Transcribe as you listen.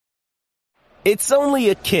It's only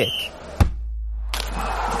a kick,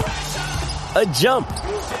 a jump,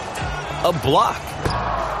 a block.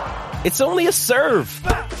 It's only a serve.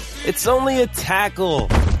 It's only a tackle,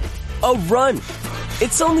 a run.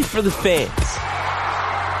 It's only for the fans.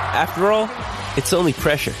 After all, it's only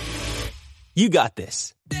pressure. You got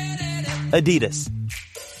this. Adidas.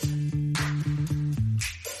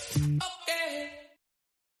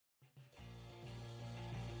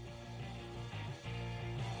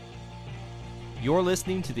 You're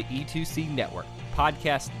listening to the E2C Network,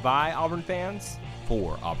 podcast by Auburn fans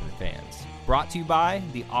for Auburn fans. Brought to you by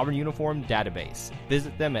the Auburn Uniform Database.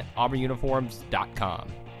 Visit them at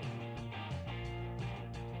auburnuniforms.com.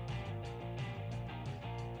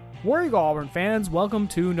 War Eagle Auburn fans, welcome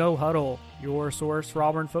to No Huddle, your source for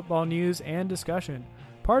Auburn football news and discussion,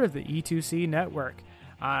 part of the E2C Network.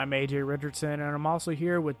 I'm AJ Richardson, and I'm also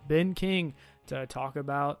here with Ben King to talk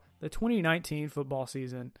about the 2019 football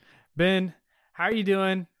season. Ben, how are you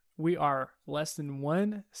doing? We are less than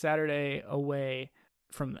one Saturday away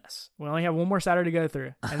from this. We only have one more Saturday to go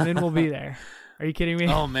through, and then we'll be there. Are you kidding me?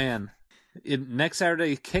 Oh, man. Next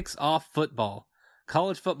Saturday kicks off football.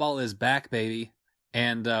 College football is back, baby.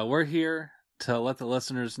 And we're here to let the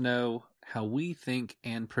listeners know how we think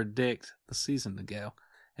and predict the season to go.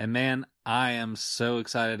 And, man, I am so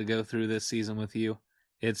excited to go through this season with you.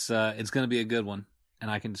 It's going to be a good one, and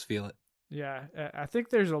I can just feel it. Yeah, I think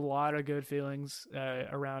there's a lot of good feelings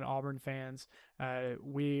around Auburn fans.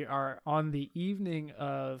 We are on the evening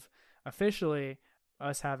of officially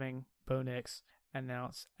us having Bo Nix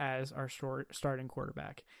announced as our starting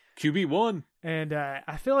quarterback. QB1. And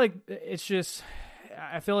I feel like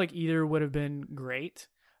I feel like either would have been great.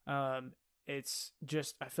 It's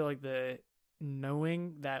just, I feel like the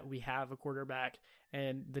knowing that we have a quarterback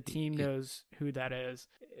and the team knows who that is,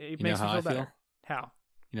 it makes me feel better. How?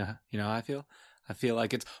 You know how I feel? I feel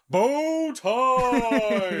like it's Bo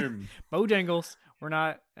time! Bojangles. We're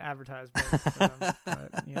not advertised, but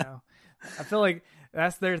I feel like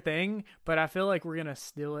that's their thing, but I feel like we're going to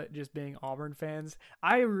steal it just being Auburn fans.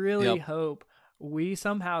 I really hope we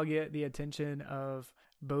somehow get the attention of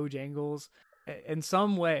Bojangles in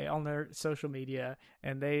some way on their social media,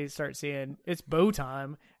 and they start seeing it's Bo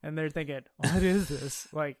time, and they're thinking, what is this?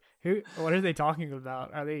 Like, what are they talking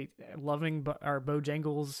about? Are they loving our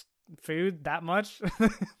Bojangles food that much?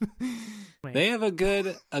 They have a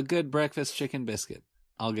good breakfast chicken biscuit.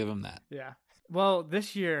 I'll give them that. Yeah. Well,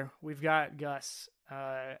 this year we've got Gus.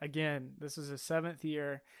 Again, this is his 7th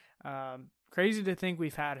year. Crazy to think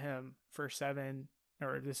we've had him for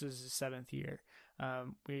this is his 7th year.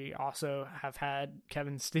 We also have had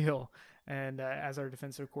Kevin Steele as our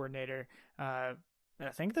defensive coordinator. I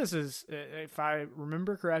think this is, if I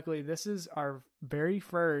remember correctly, this is our very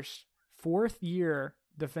first 4th year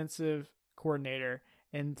defensive coordinator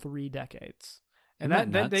in 3 decades. And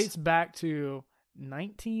that dates back to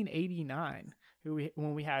 1989,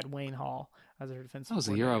 when we had Wayne Hall as our defensive coordinator. That was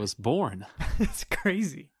the year I was born. It's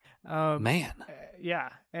crazy. Man. Yeah.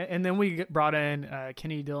 And then we brought in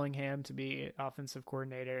Kenny Dillingham to be offensive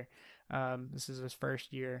coordinator. This is his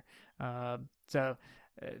first year. So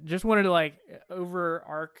just wanted to I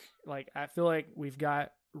feel like we've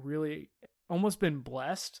got really almost been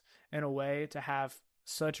blessed in a way to have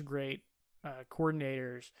such great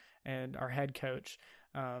coordinators and our head coach.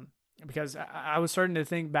 Because I was starting to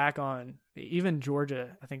think back on even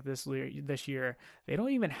Georgia. I think this year they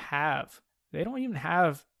don't even have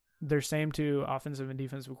their same 2 offensive and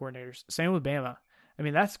defensive coordinators. Same with Bama. I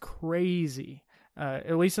mean, that's crazy.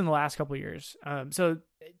 At least in the last couple of years. So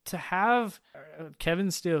to have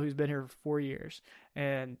Kevin Steele, who's been here for 4 years,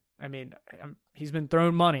 and I mean, he's been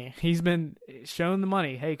thrown money. He's been shown the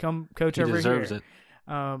money. Hey, come coach over here. He deserves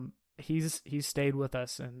it. He's stayed with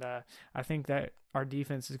us, and I think that our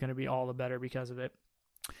defense is going to be all the better because of it.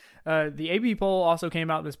 The AP poll also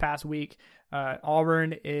came out this past week.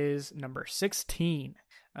 Auburn is number 16.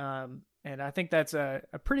 And I think that's a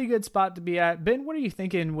pretty good spot to be at. Ben, what are you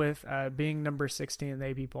thinking with being number 16 in the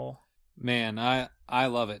AP poll? Man, I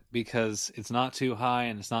love it because it's not too high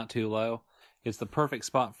and it's not too low. It's the perfect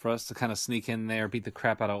spot for us to kind of sneak in there, beat the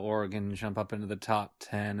crap out of Oregon, jump up into the top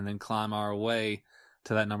 10, and then climb our way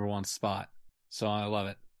to that number 1 spot. So I love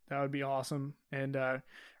it. That would be awesome. And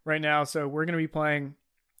right now, so we're going to be playing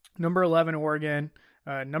number 11 Oregon,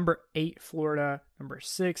 number 8 Florida, number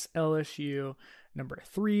 6 LSU, number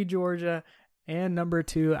 3 Georgia, and number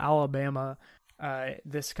 2 Alabama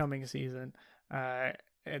this coming season.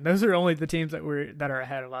 And those are only the teams that are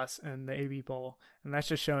ahead of us in the AP poll, and that's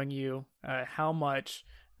just showing you how much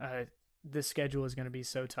this schedule is going to be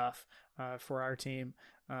so tough for our team.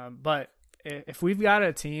 But if we've got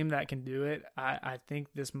a team that can do it, I think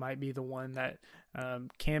this might be the one that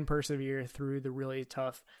can persevere through the really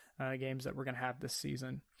tough games that we're going to have this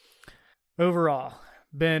season. Overall,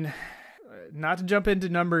 Ben, not to jump into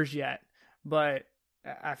numbers yet, but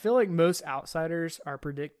I feel like most outsiders are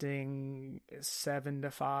predicting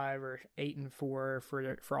 7-5 or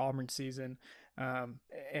 8-4 for Auburn's season.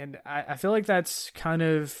 And I feel like that's kind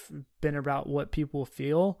of been about what people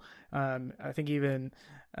feel. I think even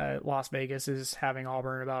Las Vegas is having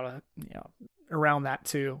Auburn about around that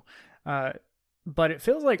too. But it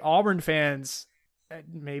feels like Auburn fans,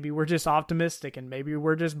 maybe we're just optimistic and maybe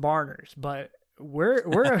we're just Barners, but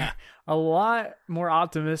we're a lot more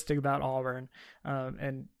optimistic about Auburn,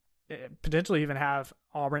 and potentially even have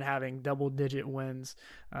Auburn having double-digit wins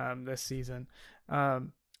this season.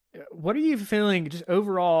 What are you feeling just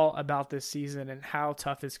overall about this season and how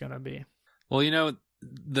tough it's going to be? Well,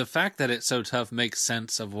 the fact that it's so tough makes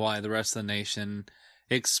sense of why the rest of the nation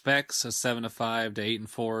expects a 7-5 to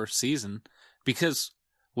 8-4 season, because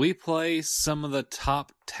we play some of the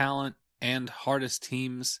top talent and hardest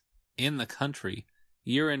teams in the country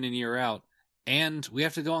year in and year out, and we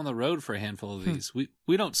have to go on the road for a handful of these.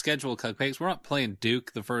 We don't schedule cupcakes. We're not playing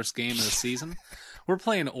Duke the first game of the season. We're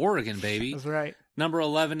playing Oregon, baby. That's right. Number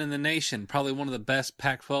 11 in the nation, probably one of the best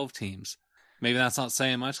Pac-12 teams. Maybe that's not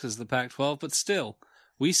saying much because of the Pac-12, but still,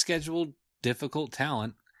 we scheduled difficult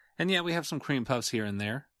talent, and yeah, we have some cream puffs here and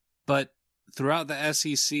there, but throughout the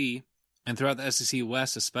SEC, and throughout the SEC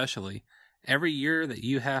West especially, every year that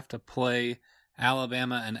you have to play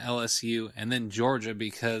Alabama and LSU, and then Georgia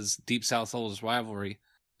because Deep South holds rivalry,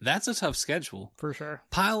 that's a tough schedule. For sure.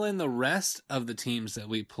 Pile in the rest of the teams that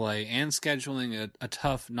we play and scheduling a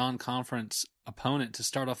tough non-conference opponent to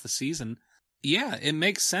start off the season. Yeah, it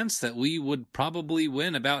makes sense that we would probably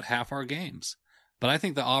win about half our games. But I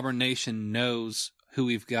think the Auburn Nation knows who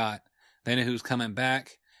we've got. They know who's coming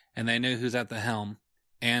back, and they know who's at the helm.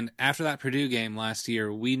 And after that Purdue game last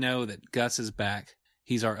year, we know that Gus is back.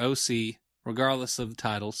 He's our OC, regardless of the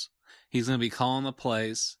titles. He's going to be calling the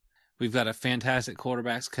plays. We've got a fantastic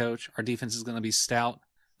quarterbacks coach. Our defense is going to be stout.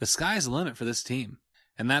 The sky's the limit for this team.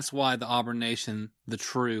 And that's why the Auburn Nation, the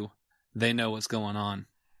true, they know what's going on.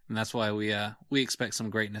 And that's why we expect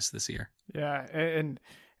some greatness this year. Yeah, and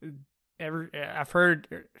I've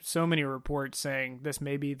heard so many reports saying this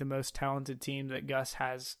may be the most talented team that Gus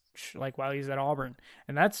has, like, while he's at Auburn.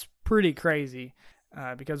 And that's pretty crazy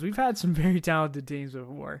because we've had some very talented teams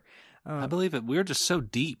before. I believe it. We're just so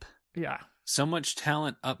deep. Yeah. So much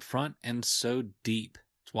talent up front and so deep.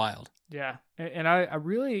 It's wild. Yeah. And I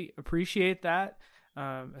really appreciate that,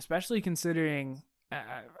 especially considering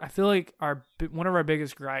I feel like one of our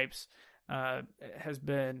biggest gripes has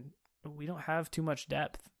been we don't have too much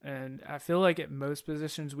depth. And I feel like at most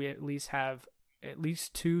positions we at least have at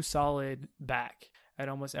least two solid back at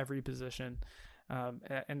almost every position.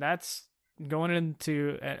 And that's going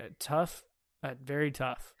into a very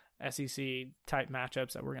tough SEC type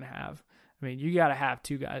matchups that we're going to have. I mean, you got to have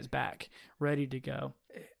two guys back ready to go.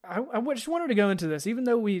 I just wanted to go into this, even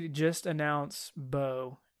though we just announced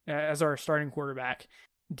Bo as our starting quarterback.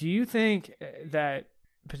 Do you think that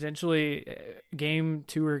potentially game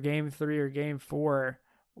 2 or game 3 or game 4,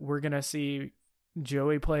 we're going to see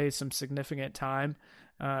Joey play some significant time?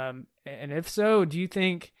 And if so, do you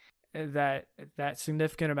think that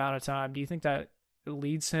significant amount of time, do you think that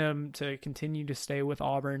leads him to continue to stay with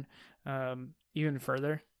Auburn even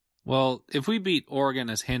further? Well, if we beat Oregon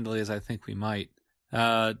as handily as I think we might,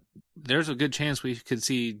 there's a good chance we could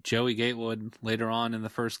see Joey Gatewood later on in the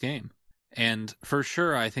first game. And for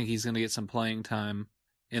sure, I think he's going to get some playing time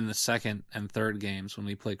in the second and third games when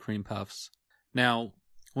we play Cream Puffs. Now,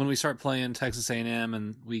 when we start playing Texas A&M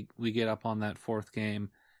and we get up on that fourth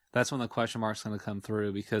game, that's when the question mark's going to come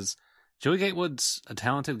through, because Joey Gatewood's a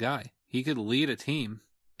talented guy. He could lead a team,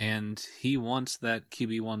 and he wants that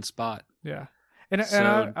QB1 spot. Yeah. And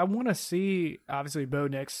I want to see, obviously, Bo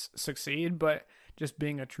Nix succeed, but just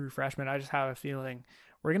being a true freshman, I just have a feeling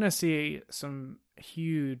we're going to see some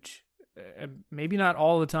huge, maybe not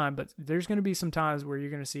all the time, but there's going to be some times where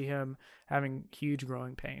you're going to see him having huge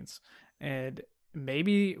growing pains. And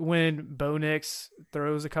maybe when Bo Nix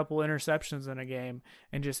throws a couple interceptions in a game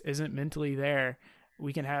and just isn't mentally there,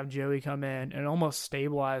 we can have Joey come in and almost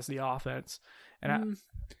stabilize the offense. And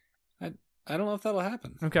I don't know if that'll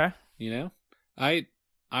happen. Okay.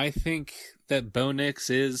 I think that Bo Nix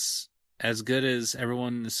is as good as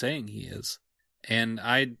everyone is saying he is. And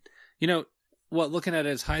looking at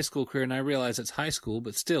his high school career, and I realize it's high school,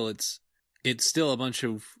 but still, it's still a bunch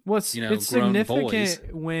of, it's grown significant boys.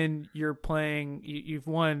 When you're playing, you've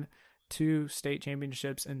won 2 state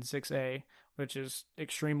championships in 6A which is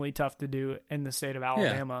extremely tough to do in the state of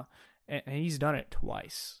Alabama, and he's done it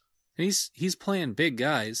twice. He's playing big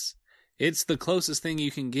guys. It's the closest thing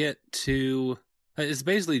you can get to. It's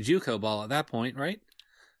basically JUCO ball at that point, right?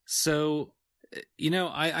 So,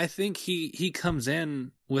 I think he comes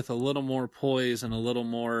in with a little more poise and a little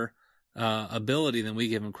more ability than we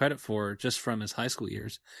give him credit for, just from his high school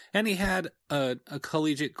years. And he had a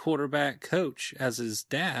collegiate quarterback coach as his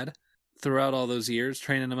dad throughout all those years,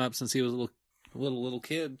 training him up since he was a little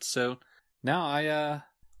kid. So now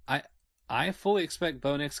I fully expect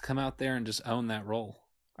Bo Nix to come out there and just own that role.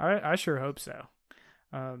 I sure hope so.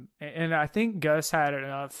 And I think Gus had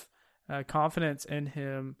enough confidence in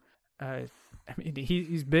him. I mean,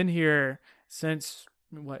 he's been here since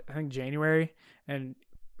I think January, and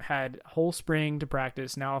had whole spring to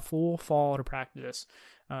practice, now a full fall to practice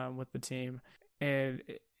with the team. And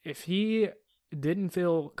if he didn't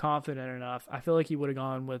feel confident enough, I feel like he would have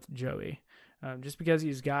gone with Joey, just because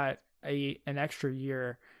he's got an extra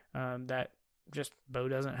year that just Bo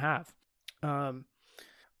doesn't have.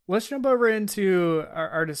 Let's jump over into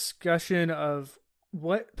our discussion of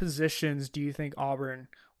what positions do you think Auburn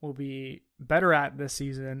will be better at this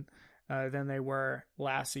season than they were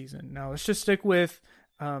last season. Now, let's just stick with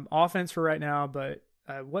offense for right now, but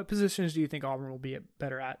what positions do you think Auburn will be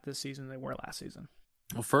better at this season than they were last season?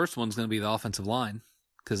 Well, first one's going to be the offensive line,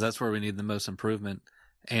 because that's where we need the most improvement.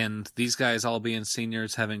 And these guys all being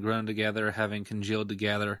seniors, having grown together, having congealed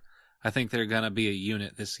together, I think they're going to be a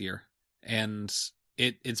unit this year. And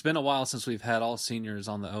it's been a while since we've had all seniors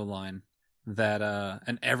on the O-line.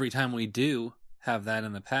 And every time we do have that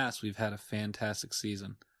in the past, we've had a fantastic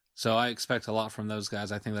season. So I expect a lot from those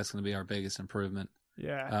guys. I think that's going to be our biggest improvement.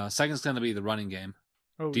 Yeah. Second's going to be the running game.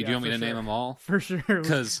 Oh, Do you want me to name them all? For sure.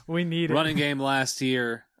 Because we need it. Running game last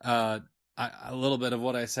year, a little bit of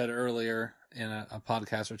what I said earlier in a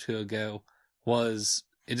podcast or two ago was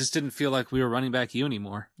it just didn't feel like we were running back U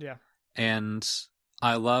anymore. Yeah. And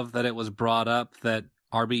I love that it was brought up that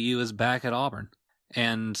RBU is back at Auburn.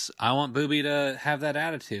 And I want Booby to have that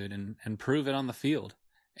attitude and prove it on the field.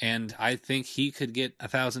 And I think he could get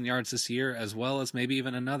 1,000 yards this year, as well as maybe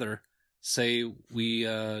even another. Say we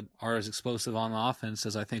are as explosive on the offense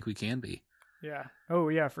as I think we can be. Yeah. Oh,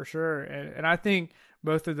 yeah, for sure. And I think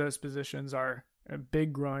both of those positions are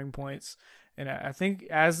big growing points. And I think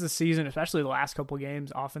as the season, especially the last couple of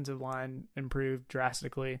games, offensive line improved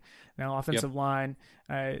drastically. Now, offensive line,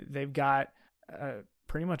 they've got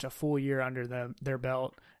pretty much a full year under their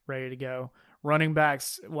belt, ready to go. Running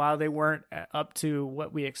backs, while they weren't up to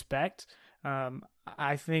what we expect,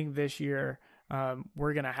 I think this year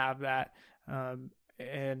we're going to have that.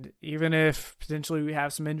 And even if potentially we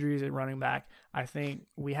have some injuries at running back, I think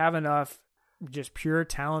we have enough just pure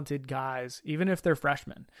talented guys, even if they're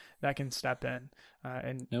freshmen, that can step in.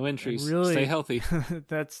 And no injuries. And really, stay healthy.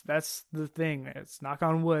 that's the thing. It's knock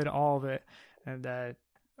on wood, all of it. And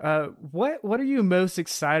what are you most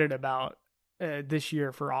excited about this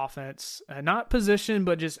year for offense? Not position,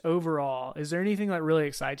 but just overall. Is there anything that really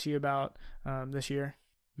excites you about this year?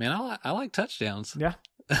 Man, I like touchdowns. Yeah.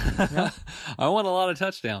 Yeah. I want a lot of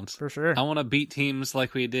touchdowns. For sure. I want to beat teams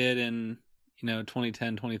like we did in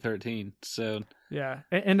 2010, 2013. So yeah.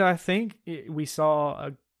 And I think we saw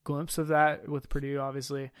a glimpse of that with Purdue,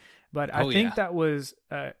 obviously. But I think that was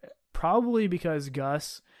probably because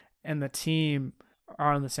Gus and the team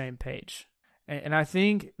are on the same page. And I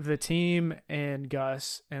think the team and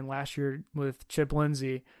Gus and last year with Chip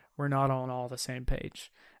Lindsey were not on all the same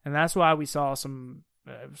page. And that's why we saw some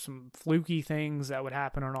fluky things that would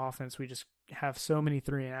happen on offense. We just have so many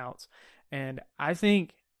 3-and-outs. And I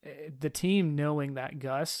think the team knowing that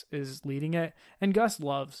Gus is leading it, and Gus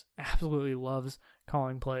absolutely loves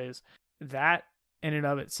calling plays, that in and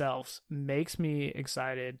of itself makes me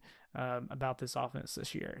excited about this offense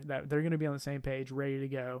this year, that they're going to be on the same page, ready to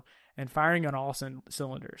go, and firing on all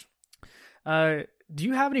cylinders. Do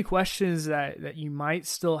you have any questions that you might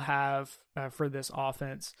still have for this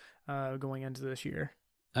offense going into this year?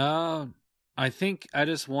 I think I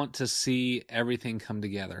just want to see everything come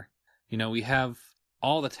together. We have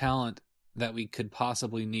all the talent that we could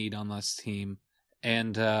possibly need on this team.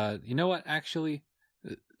 And you know what? Actually,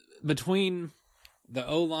 between the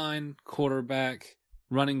O-line, quarterback,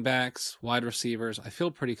 running backs, wide receivers, I feel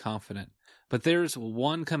pretty confident. But there's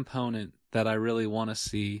one component that I really want to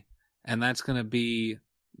see, and that's going to be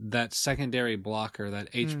that secondary blocker, that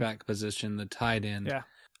H-back position, the tight end. Yeah.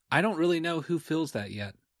 I don't really know who fills that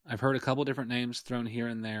yet. I've heard a couple different names thrown here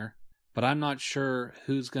and there, but I'm not sure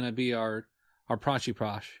who's going to be our Prachi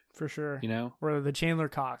Prosh. For sure. Or the Chandler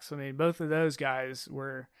Cox. I mean, both of those guys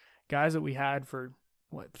were guys that we had for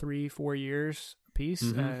 3-4 years apiece.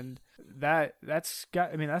 Mm-hmm. And that's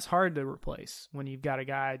hard to replace when you've got a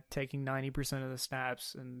guy taking 90% of the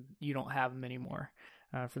snaps and you don't have him anymore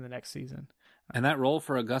for the next season. And that role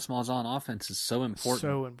for a Gus Malzahn offense is so important.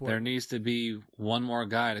 So important. There needs to be one more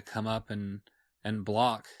guy to come up and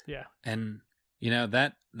block. Yeah. And,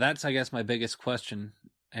 that's, I guess, my biggest question.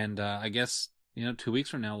 And I guess, 2 weeks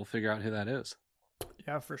from now, we'll figure out who that is.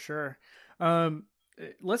 Yeah, for sure.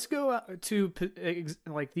 Let's go to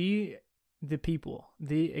like the people,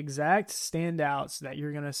 the exact standouts that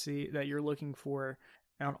you're going to see, that you're looking for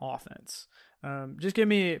on offense. Just give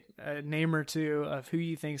me a name or two of who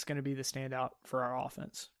you think is going to be the standout for our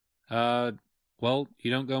offense. Well, you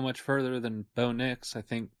don't go much further than Bo Nix. I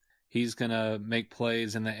think he's going to make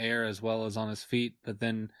plays in the air as well as on his feet. But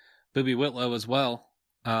then Boobie Whitlow as well.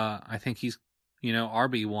 I think he's,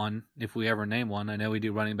 RB1 if we ever name one. I know we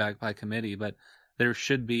do running back by committee, but there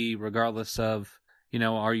should be, regardless of,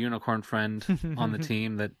 our unicorn friend on the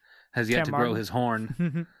team that has yet to grow his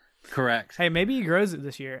horn. Correct. Hey, maybe he grows it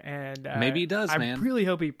this year, and maybe he does, man. I really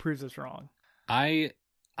hope he proves us wrong. I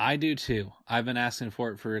do too. I've been asking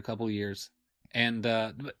for it for a couple years, and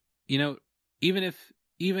even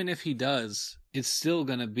if he does, it's still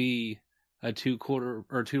gonna be a 2 quarter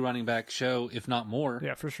or 2 running back show, if not more.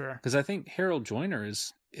 Yeah, for sure. Because I think Harold Joyner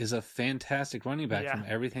is a fantastic running back from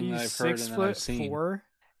everything that I've heard and that I've seen. 6'4"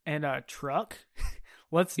 and a truck.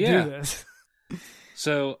 Let's do this.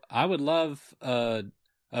 So I would love a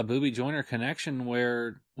Boobie Joyner connection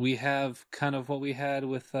where we have kind of what we had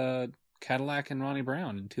with Cadillac and Ronnie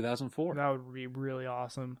Brown in 2004. That would be really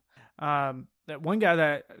awesome. That one guy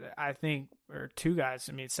that I think, or 2 guys,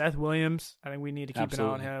 Seth Williams, I think we need to keep an eye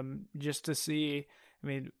on him just to see.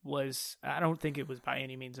 I don't think it was by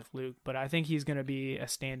any means a fluke, but I think he's going to be a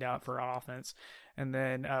standout for our offense. And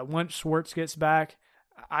then once Schwartz gets back,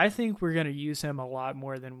 I think we're going to use him a lot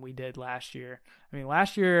more than we did last year.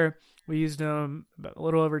 Last year we used him about a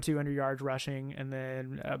little over 200 yards rushing and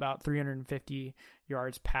then about 350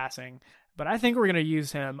 yards passing. But I think we're going to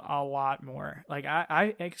use him a lot more. Like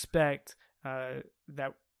I expect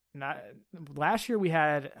that last year we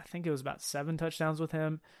had, I think it was about 7 touchdowns with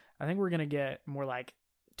him. I think we're going to get more like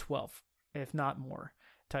 12, if not more,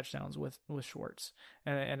 touchdowns with Schwartz.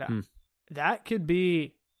 And that could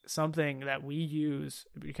be something that we use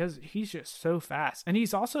because he's just so fast. And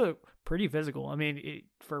he's also pretty physical.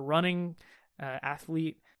 For running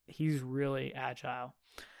athlete, he's really agile.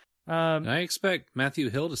 I expect Matthew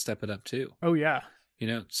Hill to step it up too. Oh, yeah.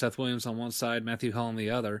 Seth Williams on one side, Matthew Hill on the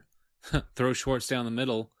other. Throw Schwartz down the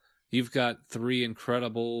middle. You've got 3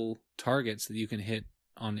 incredible targets that you can hit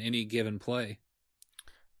on any given play.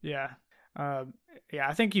 Yeah. I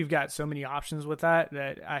think you've got so many options with that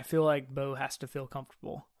I feel like Bo has to feel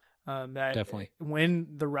comfortable. That definitely when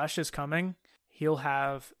the rush is coming, he'll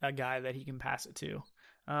have a guy that he can pass it to.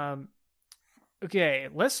 Okay,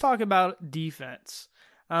 let's talk about defense.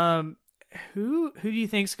 Who do you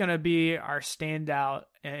think is going to be our standout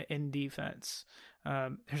in defense?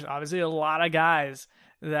 There's obviously a lot of guys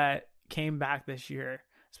that came back this year,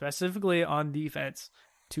 specifically on defense,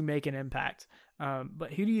 to make an impact.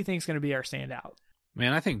 But who do you think is going to be our standout?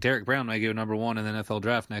 Man, I think Derek Brown might go number 1 in the NFL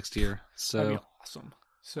draft next year. So that'd be awesome.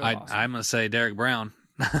 Awesome. I'm gonna say Derek Brown.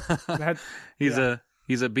 He's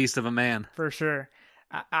a beast of a man for sure.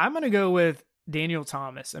 I'm gonna go with Daniel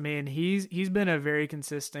Thomas. He's been a very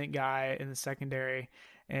consistent guy in the secondary,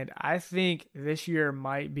 and I think this year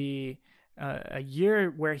might be a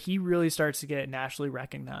year where he really starts to get nationally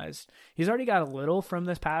recognized. He's already got a little from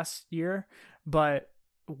this past year, but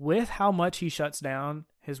with how much he shuts down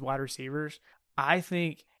his wide receivers, I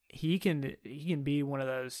think he can be one of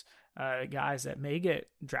those guys that may get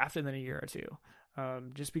drafted in a year or 2,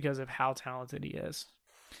 just because of how talented he is.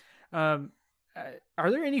 Are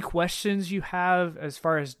there any questions you have as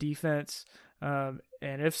far as defense? And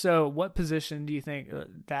if so, what position do you think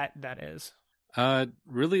that is?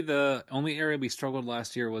 Really the only area we struggled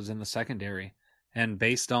last year was in the secondary. And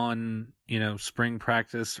based on, spring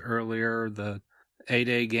practice earlier, the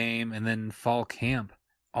A-Day game, and then fall camp,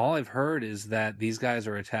 all I've heard is that these guys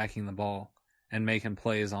are attacking the ball and making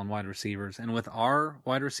plays on wide receivers. And with our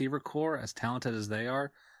wide receiver core, as talented as they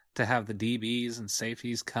are, to have the DBs and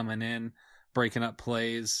safeties coming in, breaking up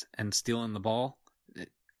plays and stealing the ball,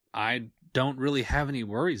 I don't really have any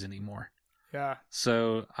worries anymore. Yeah.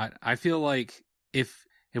 So I feel like if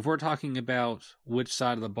we're talking about which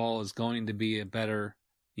side of the ball is going to be a better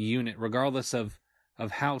unit, regardless of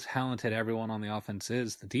how talented everyone on the offense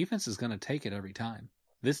is, the defense is going to take it every time.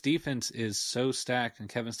 This defense is so stacked, and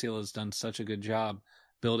Kevin Steele has done such a good job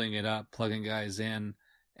building it up, plugging guys in,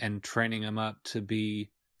 and training them up to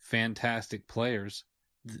be fantastic players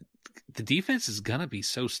the defense is gonna be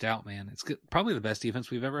so stout, man. It's probably the best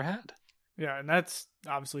defense we've ever had. Yeah, and that's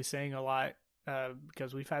obviously saying a lot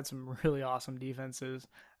because we've had some really awesome defenses.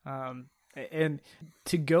 And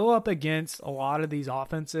to go up against a lot of these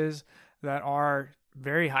offenses that are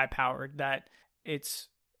very high powered, that it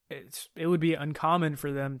would be uncommon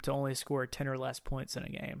for them to only score 10 or less points in a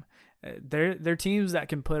game. They're teams that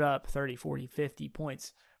can put up 30, 40, 50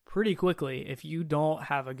 points pretty quickly if you don't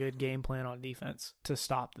have a good game plan on defense to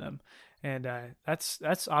stop them. And that's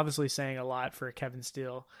obviously saying a lot for Kevin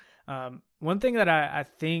Steele. One thing that I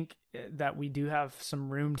think that we do have some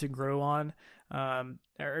room to grow on,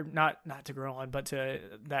 or not to grow on, but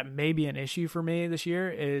that may be an issue for me this year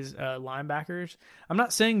is linebackers. I'm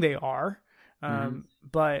not saying they are,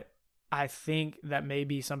 but I think that may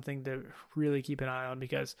be something to really keep an eye on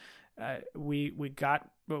because we got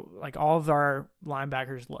like all of our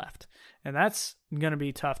linebackers left, and that's going to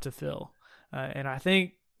be tough to fill. And I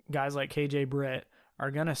think guys like KJ Britt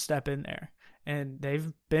are going to step in there. And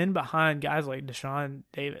they've been behind guys like Deshaun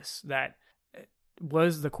Davis that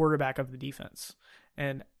was the quarterback of the defense.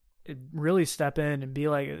 And really step in and be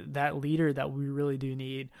like that leader that we really do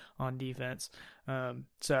need on defense.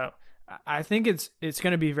 So I think it's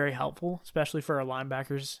going to be very helpful, especially for our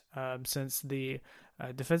linebackers, since the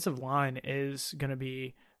defensive line is going to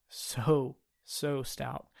be so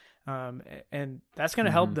stout. And that's going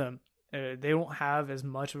to help them. They won't have as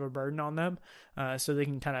much of a burden on them, so they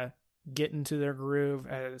can kind of get into their groove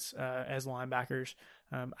as linebackers.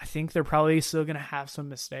 I think they're probably still going to have some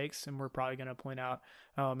mistakes, and we're probably going to point out,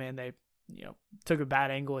 oh man, they took a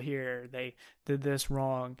bad angle here. They did this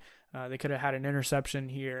wrong. They could have had an interception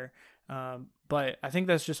here. But I think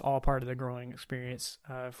that's just all part of the growing experience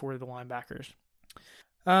for the linebackers.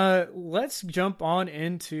 Let's jump on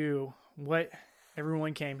into what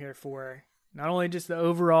everyone came here for. Not only just the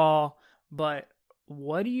overall, but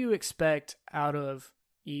what do you expect out of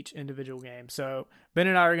each individual game? So Ben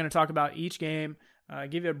and I are going to talk about each game,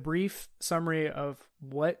 give you a brief summary of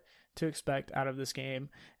what to expect out of this game,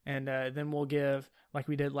 and then we'll give, like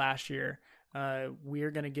we did last year, we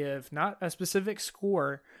are going to give not a specific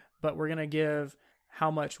score, but we're going to give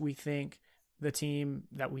how much we think the team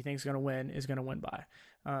that we think is going to win by.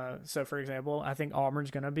 So for example, I think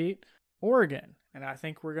Auburn's going to beat Oregon, and I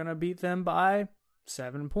think we're going to beat them by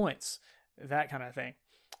 7 points, that kind of thing.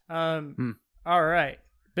 All right,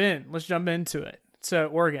 Ben, let's jump into it. So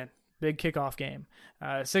Oregon, big kickoff game,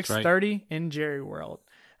 6:30 in Jerry World.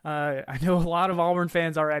 I know a lot of Auburn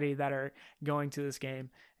fans already that are going to this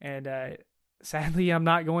game, and sadly I'm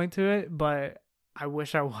not going to it, but I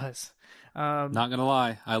wish I was. Not gonna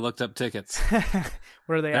lie, I looked up tickets.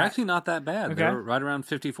 Where are they? They're at? actually not that bad. Okay. They're right around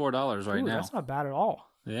 $54 right now. That's not bad at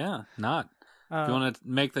all. Yeah, not. If you want to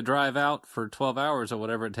make the drive out for 12 hours or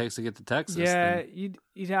whatever it takes to get to Texas. Yeah, then...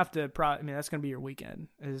 you'd have to I mean, that's going to be your weekend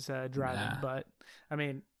is driving. Yeah. But, I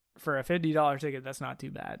mean, for a $50 ticket, that's not too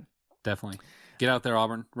bad. Definitely. Get out there,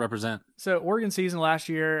 Auburn. Represent. So, Oregon season last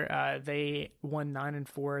year, they won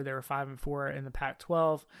 9-4. They were 5-4 in the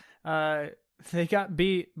Pac-12. They got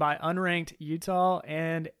beat by unranked Utah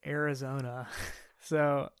and Arizona.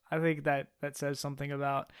 So, I think that says something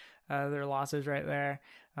about their losses right there.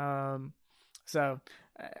 So,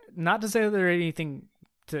 not to say that there's anything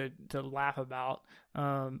to laugh about.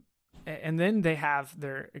 And then they have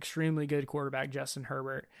their extremely good quarterback, Justin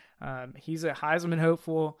Herbert. He's a Heisman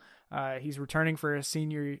hopeful. He's returning for his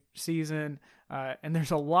senior season. And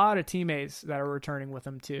there's a lot of teammates that are returning with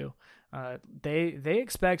him too. They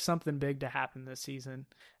expect something big to happen this season.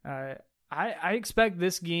 I expect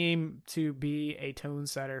this game to be a tone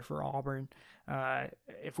setter for Auburn.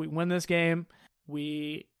 If we win this game,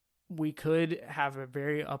 we could have a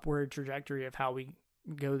very upward trajectory of how we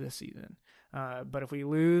go this season. But if we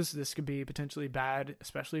lose, this could be potentially bad,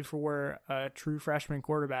 especially for a true freshman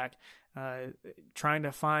quarterback trying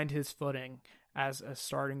to find his footing as a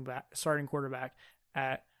starting quarterback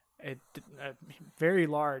at a very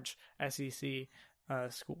large SEC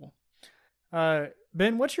school.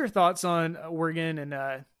 Ben, what's your thoughts on Oregon,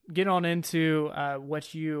 and get on into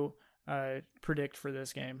what you predict for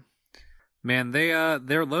this game? Man,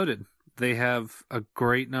 they're loaded. They have a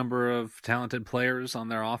great number of talented players on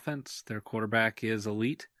their offense. Their quarterback is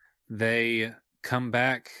elite. They come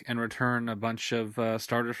back and return a bunch of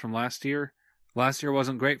starters from last year. Last year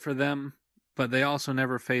wasn't great for them, but they also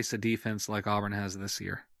never faced a defense like Auburn has this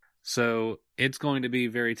year. So it's going to be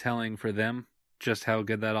very telling for them just how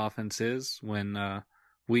good that offense is when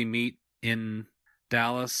we meet in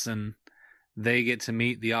Dallas and they get to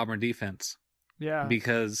meet the Auburn defense. Yeah.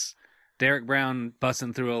 Because Derek Brown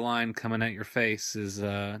busting through a line coming at your face is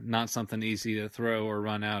not something easy to throw or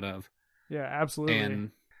run out of. Yeah, absolutely.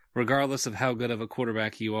 And regardless of how good of a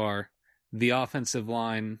quarterback you are, the offensive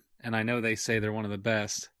line, and I know they say they're one of the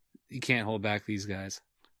best, you can't hold back these guys.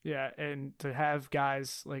 Yeah, and to have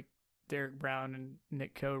guys like Derek Brown and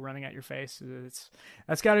Nick Coe running at your face,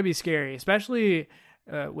 that's got to be scary, especially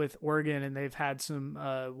with Oregon, and they've had some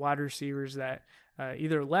wide receivers that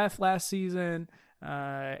either left last season,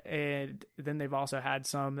 and then they've also had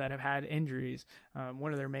some that have had injuries.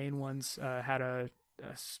 One of their main ones had a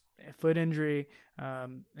foot injury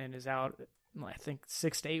and is out, I think,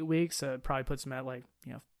 6 to 8 weeks. So it probably puts him at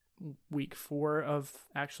week 4 of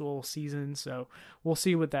actual season. So we'll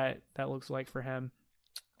see what that looks like for him.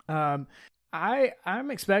 I'm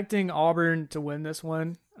expecting Auburn to win this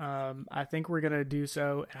one. I think we're going to do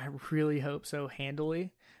so, and I really hope so,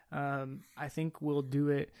 handily. I think we'll do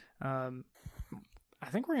it. I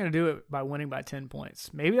think we're going to do it by winning by 10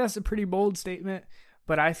 points. Maybe that's a pretty bold statement,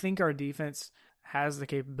 but I think our defense has the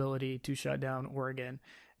capability to shut down Oregon.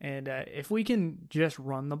 And if we can just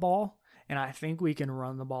run the ball, and I think we can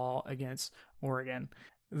run the ball against Oregon,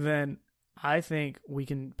 then I think we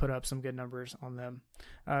can put up some good numbers on them.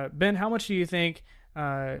 Ben, how much do you think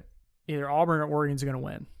either Auburn or Oregon's going to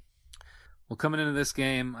win? Well, coming into this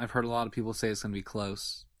game, I've heard a lot of people say it's going to be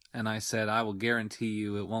close. And I said, I will guarantee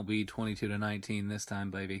you it won't be 22-19 this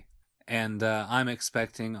time, baby. And I'm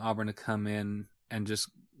expecting Auburn to come in and just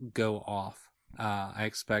go off. I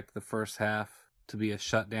expect the first half to be a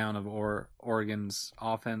shutdown of Oregon's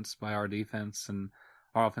offense by our defense, and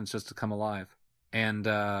our offense just to come alive. And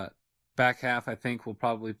back half, I think we'll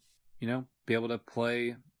probably, be able to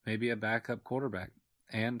play maybe a backup quarterback,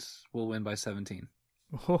 and we'll win by 17.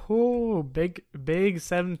 Oh, big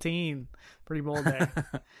 17. Pretty bold there.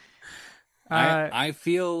 I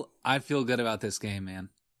feel good about this game, man.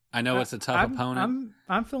 I know it's a tough opponent.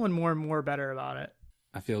 I'm feeling more and more better about it.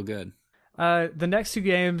 I feel good. The next 2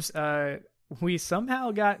 games, we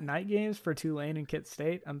somehow got night games for Tulane and Kent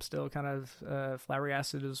State. I'm still kind of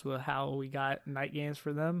flabbergasted as to how we got night games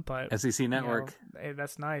for them, but SEC Network. Hey,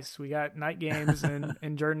 that's nice. We got night games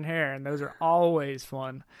in Jordan-Hare, and those are always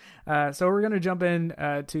fun. So we're going to jump in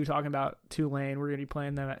to talking about Tulane. We're going to be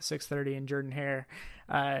playing them at 6:30 in Jordan-Hare.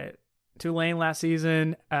 Tulane last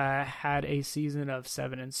season had a season of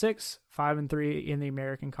 7-6, 5-3 in the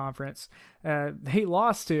American Conference. They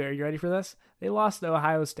lost to, are you ready for this? They lost to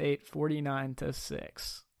Ohio State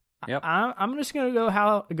 49-6. Yep. I'm just going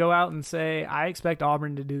to go out and say I expect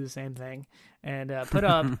Auburn to do the same thing and put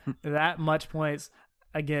up that much points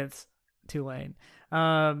against Tulane.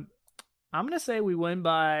 I'm going to say we win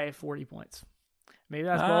by 40 points. Maybe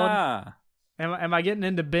that's bold. Am I getting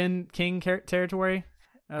into Ben King territory?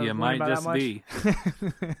 You might just be.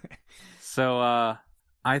 So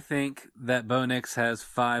I think that Bo Nix has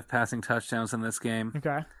 5 passing touchdowns in this game.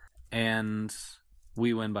 Okay. And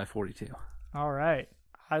we win by 42. All right.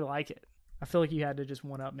 I like it. I feel like you had to just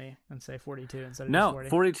one up me and say 42 instead of just 40.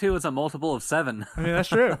 42 is a multiple of 7. I mean, that's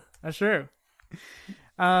true. That's true.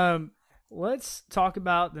 Let's talk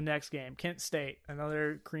about the next game. Kent State,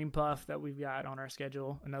 another cream puff that we've got on our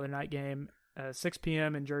schedule. Another night game, 6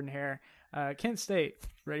 p.m. in Jordan-Hare. Kent State,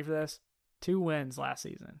 ready for this? 2 wins last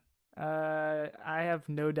season. I have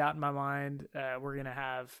no doubt in my mind we're going to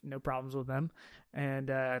have no problems with them. And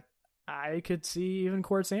I could see even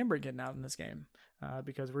Cord Sandberg getting out in this game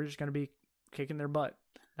because we're just going to be kicking their butt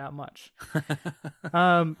that much.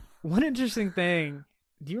 One interesting thing,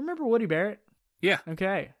 do you remember Woody Barrett? Yeah.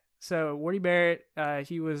 Okay. So Woody Barrett,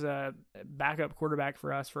 he was a backup quarterback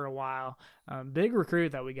for us for a while. Big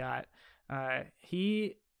recruit that we got.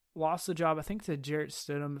 He lost the job, I think, to Jarrett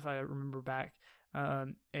Stidham, if I remember back.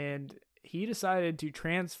 And he decided to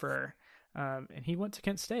transfer, and he went to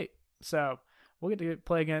Kent State. So we'll get to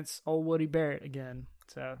play against old Woody Barrett again.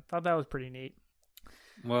 So I thought that was pretty neat.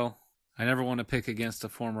 Well, I never want to pick against a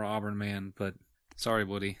former Auburn man, but sorry,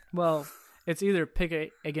 Woody. Well, it's either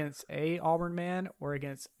pick against a Auburn man or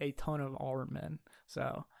against a ton of Auburn men.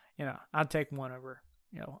 So, I'd take one over,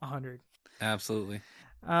 100. Absolutely.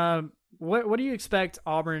 What do you expect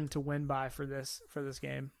Auburn to win by for this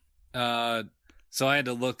game? So I had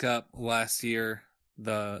to look up last year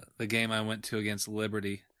the game I went to against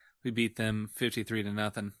Liberty. We beat them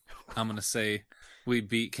 53-0. I'm gonna say we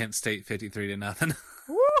beat Kent State 53-0.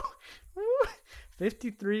 Woo!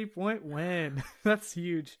 53-point win. That's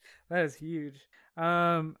huge. That is huge.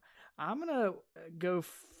 I'm gonna go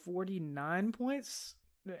 49 points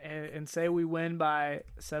and say we win by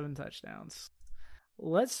 7 touchdowns.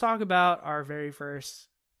 Let's talk about our very first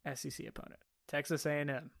SEC opponent, Texas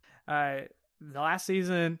A&M. The last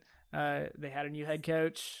season, they had a new head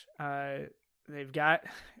coach. They've got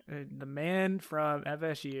the man from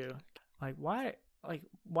FSU. Like, why like,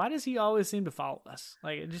 why does he always seem to follow us?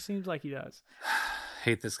 Like, it just seems like he does.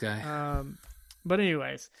 Hate this guy. But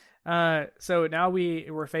anyways, so now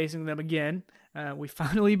we're facing them again. We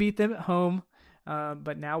finally beat them at home,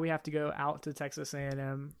 but now we have to go out to Texas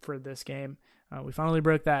A&M for this game. We finally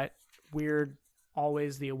broke that weird,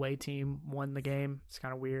 always the away team won the game. It's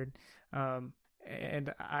kind of weird.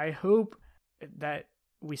 And I hope that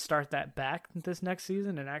we start that back this next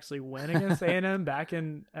season and actually win against A&M back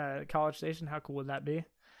in College Station. How cool would that be?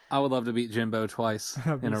 I would love to beat Jimbo twice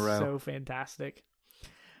in a row. So fantastic.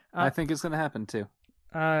 I think it's going to happen too.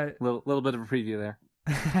 Little bit of a preview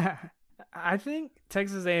there. I think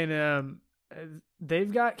Texas A&M,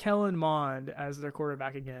 they've got Kellen Mond as their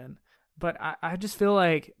quarterback again, but I just feel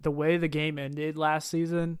like the way the game ended last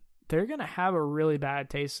season, they're going to have a really bad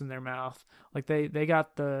taste in their mouth. Like they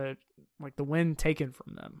got the win taken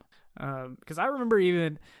from them. Because I remember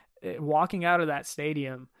even walking out of that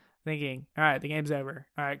stadium thinking, all right, the game's over.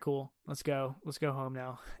 All right, cool. Let's go home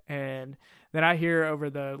now. And then I hear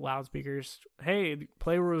over the loudspeakers, hey,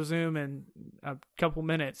 play will resume in a couple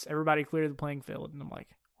minutes. Everybody clear the playing field. And I'm like,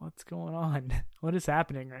 what's going on? What is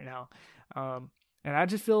happening right now? And I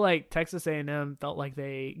just feel like Texas A&M felt like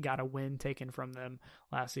they got a win taken from them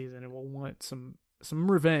last season and will want some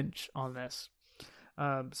revenge on this.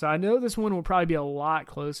 So I know this one will probably be a lot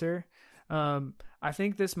closer. I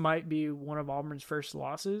think this might be one of Auburn's first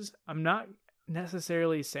losses. I'm not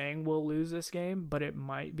necessarily saying we'll lose this game, but it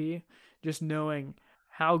might be, just knowing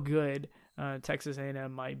how good Texas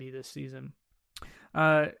A&M might be this season.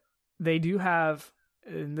 They do have,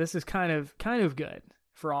 and this is kind of good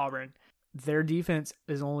for Auburn, their defense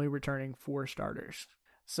is only returning 4 starters.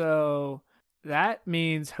 So that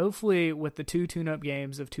means hopefully with the 2 tune-up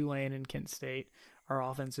games of Tulane and Kent State, our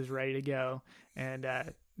offense is ready to go. And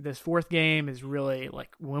this 4th game is really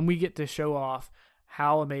like when we get to show off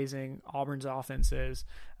how amazing Auburn's offense is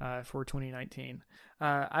for 2019.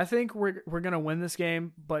 I think we're going to win this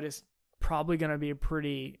game, but it's probably going to be a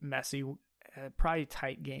pretty messy, probably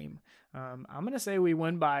tight game. I'm going to say we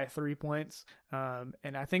win by 3 points.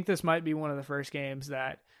 And I think this might be one of the first games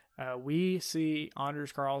that we see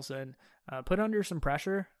Anders Carlson put under some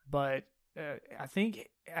pressure. But I think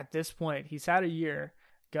at this point, he's had a year.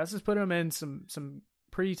 Gus has put him in some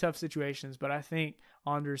pretty tough situations, but I think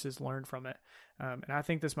Anders has learned from it. And I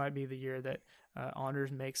think this might be the year that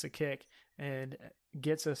Anders makes a kick and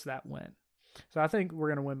gets us that win. So I think we're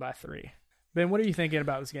going to win by 3. Ben, what are you thinking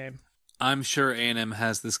about this game? I'm sure A&M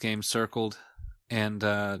has this game circled, and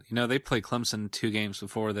they played Clemson 2 games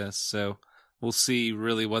before this, so we'll see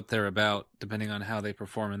really what they're about depending on how they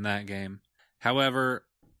perform in that game. However,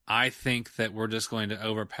 I think that we're just going to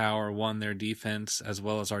overpower their defense as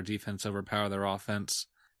well as our defense overpower their offense,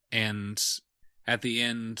 and at the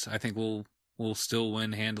end, I think we'll still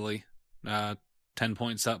win handily. 10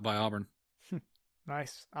 points up by Auburn.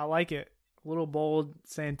 Nice, I like it. A little bold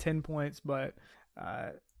saying 10 points, but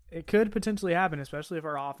it could potentially happen, especially if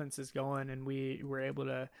our offense is going and we were able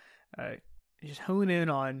to just hone in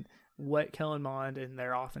on what Kellen Mond and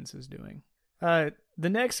their offense is doing. The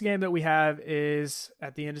next game that we have is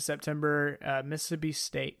at the end of September, Mississippi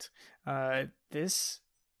State. This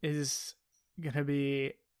is going to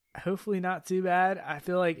be hopefully not too bad. I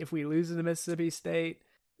feel like if we lose to Mississippi State,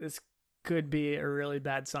 this could be a really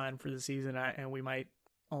bad sign for the season, and we might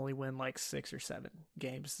only win like 6 or 7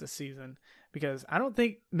 games this season, because I don't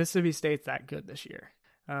think Mississippi State's that good this year.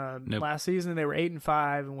 Nope. Last season they were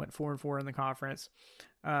 8-5 and went 4-4 in the conference.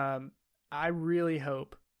 I really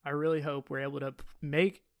hope we're able to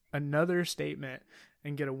make another statement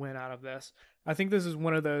and get a win out of this. I think this is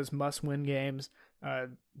one of those must-win games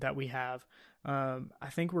that we have. I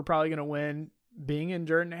think we're probably going to win. Being in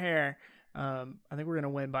Jordan-Hare, I think we're going to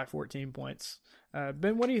win by 14 points.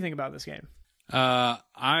 Ben, what do you think about this game?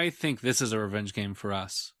 I think this is a revenge game for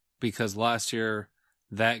us, because last year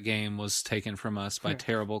that game was taken from us by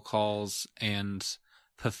terrible calls and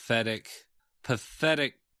pathetic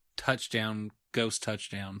ghost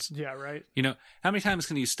touchdowns. Yeah, right. How many times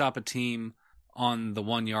can you stop a team on the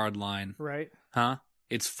 1 yard line? Right. Huh?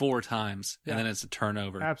 It's 4 times, and then it's a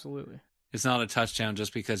turnover. Absolutely. It's not a touchdown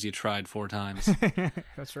just because you tried 4 times.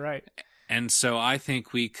 That's right. And so I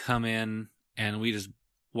think we come in and we just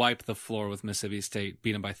wipe the floor with Mississippi State,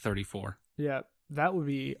 beat them by 34. Yeah, that would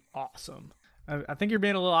be awesome. I think you're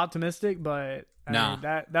being a little optimistic, but Nah.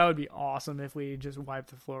 that would be awesome if we just wipe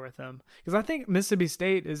the floor with them. Because I think Mississippi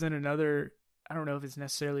State is in another, I don't know if it's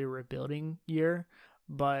necessarily a rebuilding year,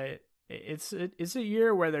 but it's a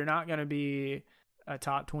year where they're not going to be a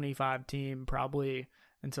top 25 team probably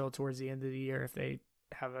until towards the end of the year if they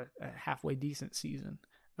have a halfway decent season.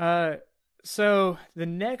 So the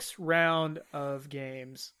next round of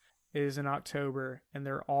games is in October, and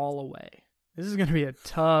they're all away. This is going to be a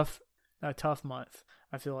tough month,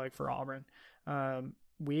 I feel like, for Auburn.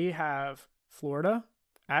 We have Florida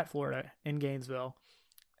in Gainesville,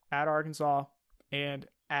 at Arkansas, and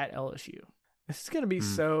at LSU. This is going to be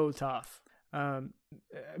so tough. I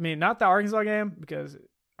mean, not the Arkansas game, because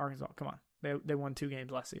Arkansas, come on, they won 2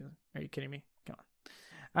 games last season. Are you kidding me? Come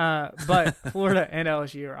on. But Florida and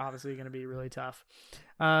LSU are obviously going to be really tough.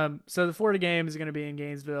 So the Florida game is going to be in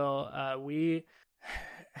Gainesville. We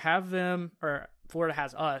have them, or Florida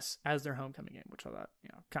has us as their homecoming game, which I thought,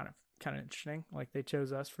 kind of interesting. Like, they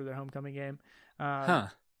chose us for their homecoming game.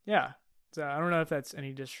 Yeah. So I don't know if that's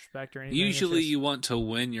any disrespect or anything. Usually you want to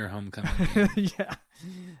win your homecoming game. Yeah.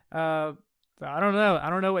 So I don't know. I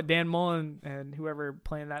don't know what Dan Mullen and whoever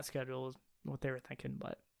planned that schedule is, what they were thinking,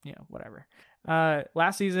 but whatever.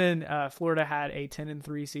 Last season, Florida had a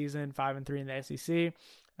 10-3 season, 5-3 in the SEC.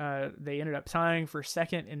 They ended up tying for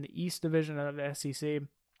second in the East Division of the SEC.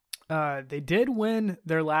 They did win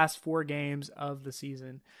their last 4 games of the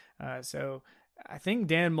season. So I think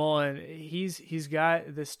Dan Mullen, he's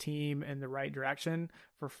got this team in the right direction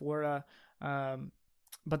for Florida.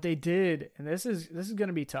 But they did, and this is going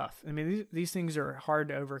to be tough. I mean, these things are hard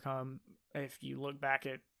to overcome if you look back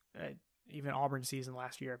at even Auburn's season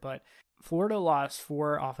last year. But Florida lost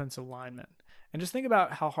 4 offensive linemen. And just think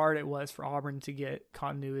about how hard it was for Auburn to get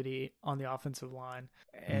continuity on the offensive line.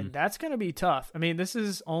 And that's going to be tough. I mean, this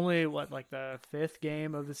is only the 5th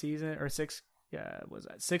game of the season, or 6th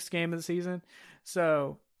game of the season.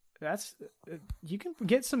 So you can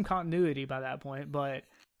get some continuity by that point. But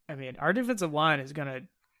I mean, our defensive line is going to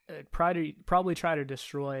probably try to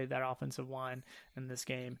destroy that offensive line in this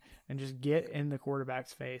game and just get in the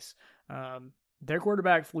quarterback's face. Their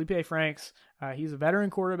quarterback, Felipe Franks, he's a veteran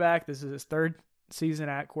quarterback. This is his 3rd season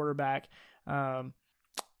at quarterback. And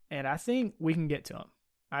I think we can get to him.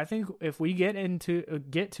 I think if we get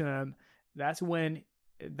to him, that's when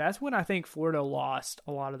I think Florida lost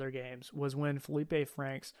a lot of their games, was when Felipe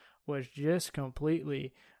Franks was just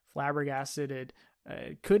completely flabbergasted,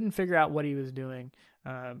 couldn't figure out what he was doing.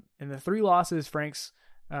 And the 3 losses, Franks,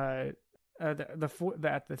 the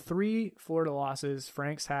 3 Florida losses,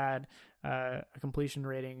 Franks had a completion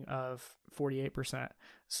rating of 48%.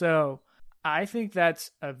 So I think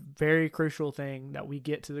that's a very crucial thing, that we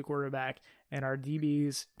get to the quarterback and our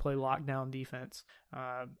DBs play lockdown defense.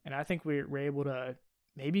 And I think we're able to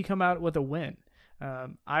maybe come out with a win.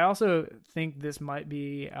 I also think this might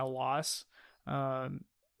be a loss,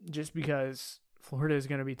 just because Florida is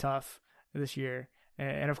going to be tough this year.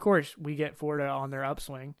 And of course, we get Florida on their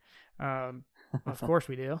upswing. Of course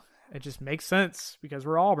we do. It just makes sense because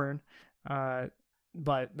we're Auburn.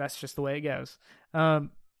 But that's just the way it goes.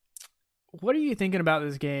 What are you thinking about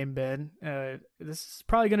this game, Ben? This is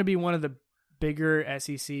probably going to be one of the bigger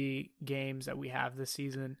SEC games that we have this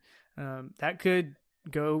season. That could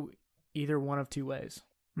go either one of 2 ways.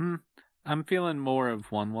 I'm feeling more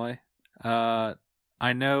of one way.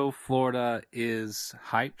 I know Florida is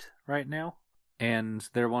hyped right now, and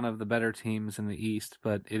they're one of the better teams in the East,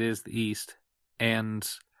 but it is the East. And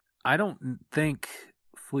I don't think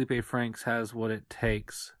Felipe Franks has what it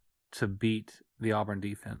takes to beat the Auburn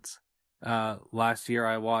defense. Last year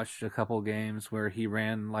I watched a couple games where he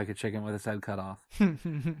ran like a chicken with his head cut off.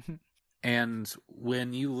 And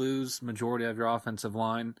when you lose majority of your offensive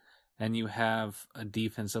line and you have a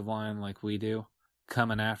defensive line like we do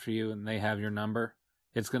coming after you and they have your number,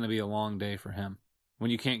 it's going to be a long day for him.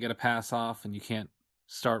 When you can't get a pass off and you can't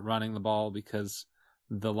start running the ball because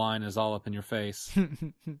the line is all up in your face,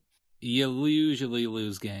 you usually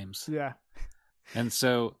lose games. Yeah. And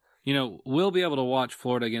so, we'll be able to watch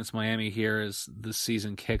Florida against Miami here as the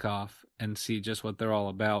season kickoff and see just what they're all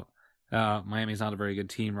about. Miami's not a very good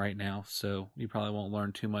team right now, so you probably won't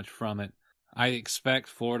learn too much from it. I expect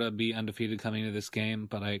Florida to be undefeated coming into this game,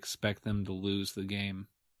 but I expect them to lose the game.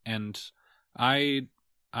 And I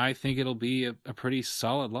think it'll be a pretty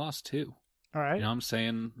solid loss, too. All right. I'm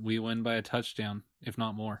saying we win by a touchdown, if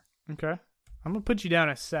not more. Okay. I'm going to put you down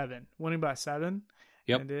at 7. Winning by 7.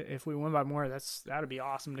 Yep. And if we win by more, that'd be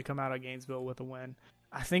awesome to come out of Gainesville with a win.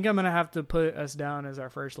 I think I'm going to have to put us down as our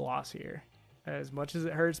first loss here. As much as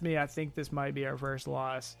it hurts me, I think this might be our first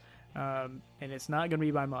loss. And it's not going to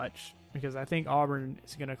be by much because I think Auburn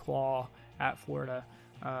is going to claw at Florida.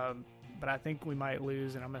 But I think we might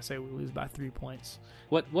lose, and I'm going to say we lose by 3 points.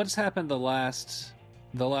 What's happened the last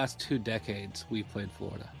 2 decades we've played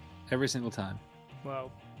Florida? Every single time.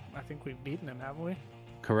 Well, I think we've beaten them, haven't we?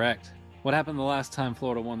 Correct. What happened the last time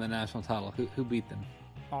Florida won the national title? Who beat them?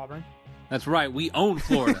 Auburn. That's right. We own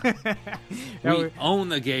Florida. We own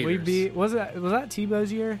the Gators. Was that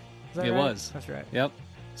Tebow's year? Is that It right? was. That's right. Yep.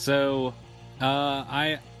 So,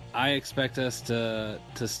 I expect us to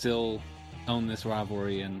still own this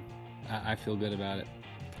rivalry, and I feel good about it.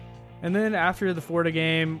 And then after the Florida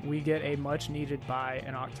game, we get a much-needed bye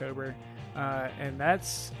in October, and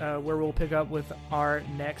that's where we'll pick up with our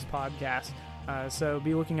next podcast. So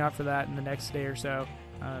be looking out for that in the next day or so,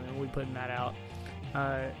 and we'll be putting that out.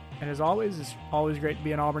 And as always, it's always great to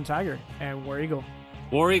be an Auburn Tiger, and War Eagle.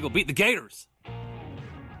 War Eagle, beat the Gators!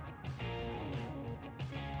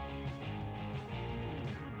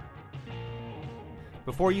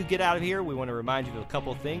 Before you get out of here, we want to remind you of a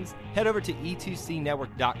couple things. Head over to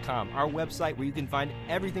e2cnetwork.com, our website where you can find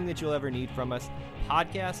everything that you'll ever need from us,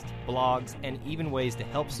 podcasts, blogs, and even ways to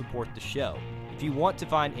help support the show. If you want to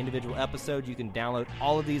find individual episodes, you can download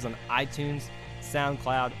all of these on iTunes,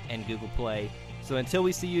 SoundCloud, and Google Play. So until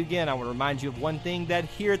we see you again, I want to remind you of one thing, that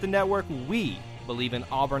here at the network, we believe in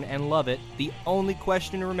Auburn and love it. The only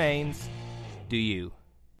question remains, do you?